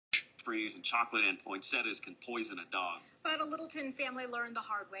antifreeze, and chocolate and poinsettias can poison a dog. But a Littleton family learned the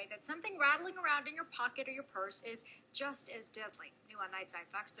hard way that something rattling around in your pocket or your purse is just as deadly. New on Nightside,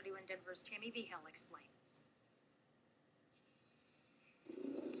 Fox 31 Denver's Tammy Vigil explains.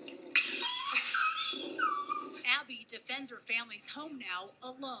 Abby defends her family's home now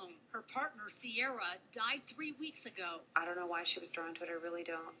alone. Her partner, Sierra, died 3 weeks ago. I don't know why she was drawn to it. I really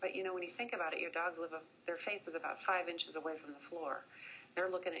don't. But, you know, when you think about it, your dogs their face is about 5 inches away from the floor. They're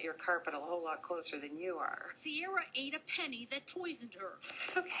looking at your carpet a whole lot closer than you are. Sierra ate a penny that poisoned her.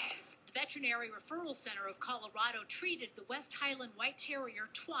 It's okay. The Veterinary Referral Center of Colorado treated the West Highland White Terrier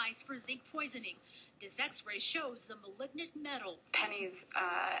twice for zinc poisoning. This x-ray shows the malignant metal. Pennies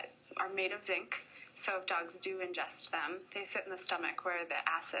are made of zinc, so if dogs do ingest them, they sit in the stomach where the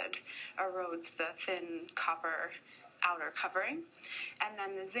acid erodes the thin copper outer covering, and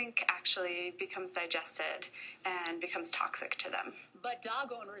then the zinc actually becomes digested and becomes toxic to them. But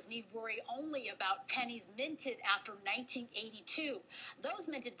dog owners need worry only about pennies minted after 1982. Those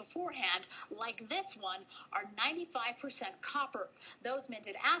minted beforehand, like this one, are 95% copper. Those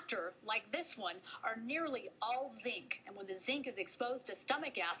minted after, like this one, are nearly all zinc. And when the zinc is exposed to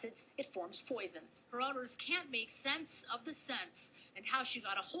stomach acids, it forms poisons. Her owners can't make sense of the scents and how she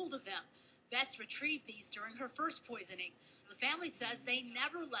got a hold of them. Vets retrieved these during her first poisoning. The family says they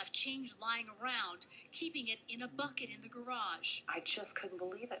never left change lying around, keeping it in a bucket in the garage. I just couldn't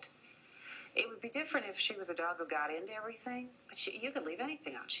believe it. It would be different if she was a dog who got into everything, but you could leave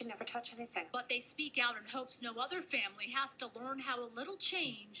anything out. She'd never touch anything. But they speak out in hopes no other family has to learn how a little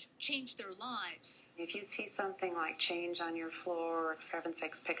change changed their lives. If you see something like change on your floor, for heaven's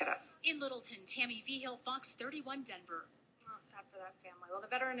sakes, pick it up. In Littleton, Tammy Vigil, Fox 31 Denver. Oh, sad for that family. Well, the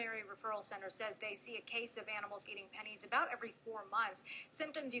Veterinary Referral Center says they see a case of animals eating pennies about every 4 months.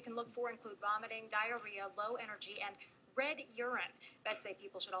 Symptoms you can look for include vomiting, diarrhea, low energy, and red urine. Vets say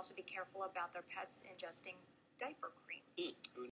people should also be careful about their pets ingesting diaper cream.